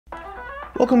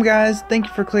Welcome guys, thank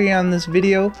you for clicking on this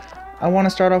video. I want to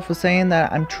start off with saying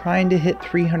that I'm trying to hit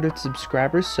 300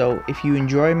 subscribers, so if you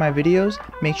enjoy my videos,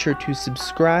 make sure to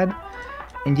subscribe.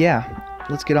 And yeah,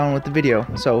 let's get on with the video.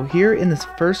 So here in this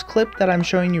first clip that I'm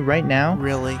showing you right now,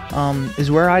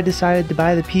 is where I decided to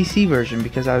buy the PC version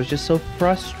because I was just so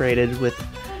frustrated with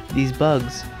these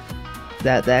bugs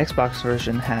that the Xbox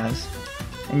version has.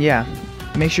 And yeah,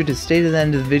 make sure to stay to the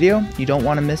end of the video. You don't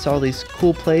want to miss all these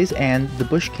cool plays and the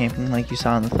bush camping like you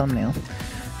saw in the thumbnail.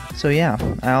 So yeah,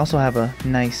 I also have a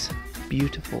nice,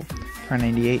 beautiful Kar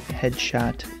 98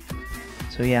 headshot.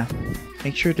 So yeah,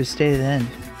 make sure to stay to the end.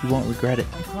 You won't regret it.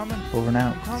 Over and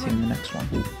out. See you in the next one.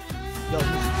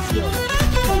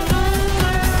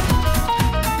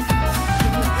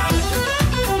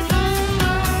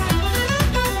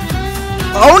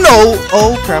 Oh no!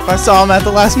 Oh crap, I saw him at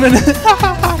the last minute.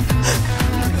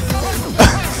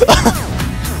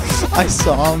 I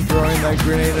saw him throwing that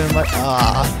grenade and I'm like,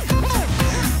 ah.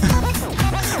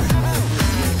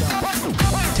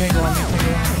 Tangle on me, tangle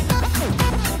on me.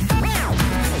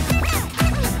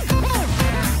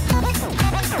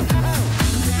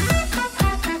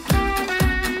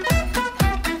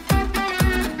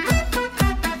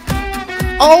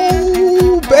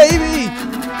 Oh, baby!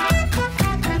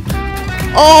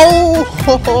 Oh,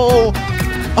 ho, ho.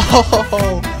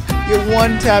 Oh, you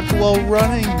one-tapped while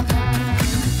running.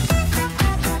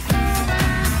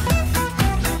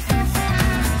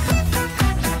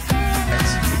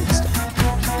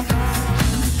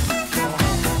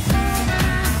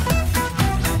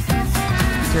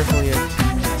 Careful, yeah.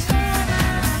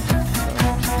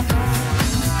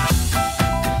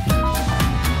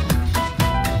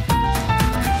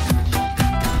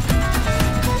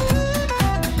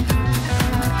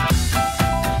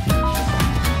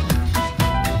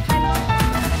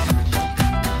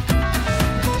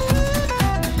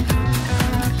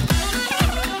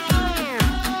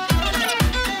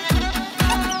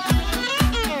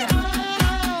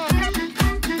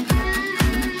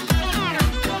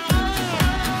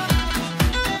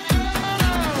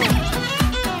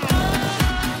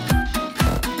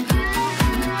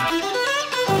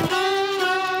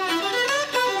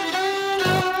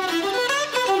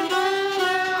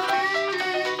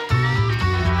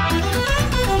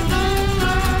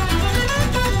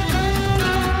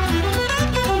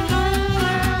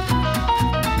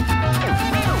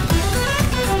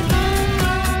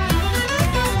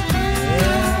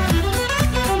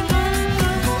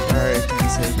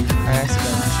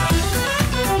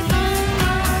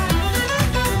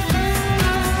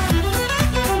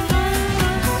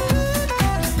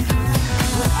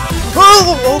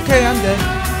 Oh, okay, I'm dead.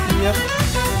 Yep.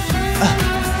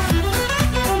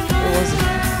 Where was it?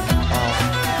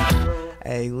 Oh.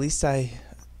 Hey, at least I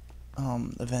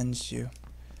avenged you.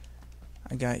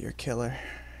 I got your killer.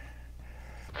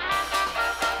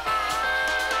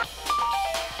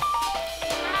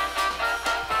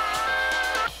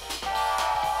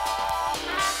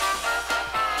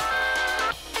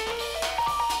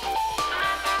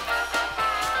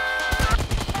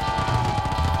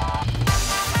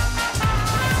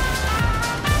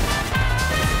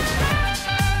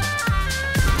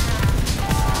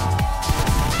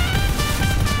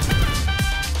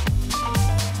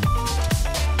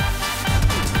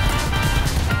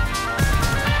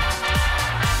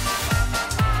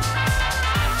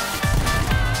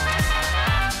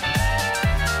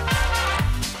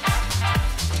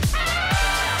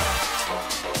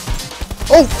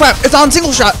 Oh crap, it's on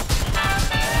single shot!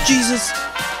 Jesus!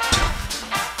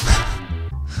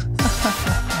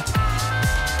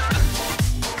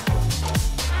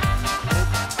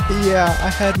 Yeah, I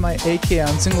had my AK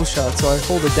on single shot, so I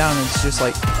hold it down and it's just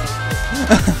like...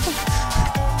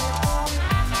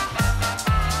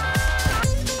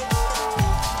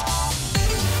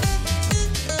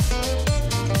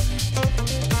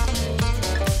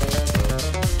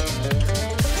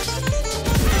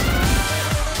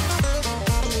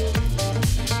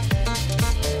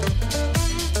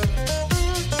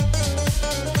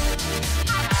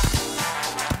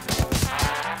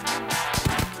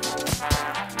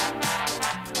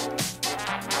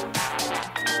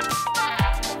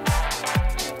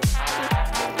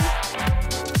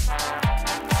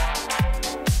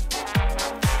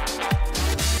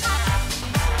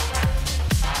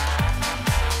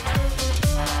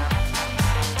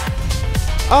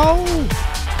 Oh!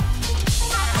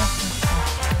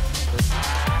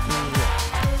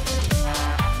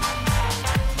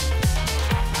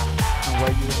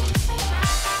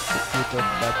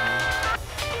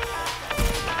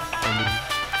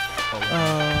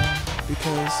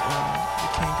 Because you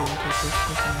can't get into first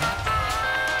person.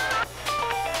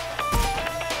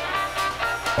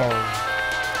 Oh.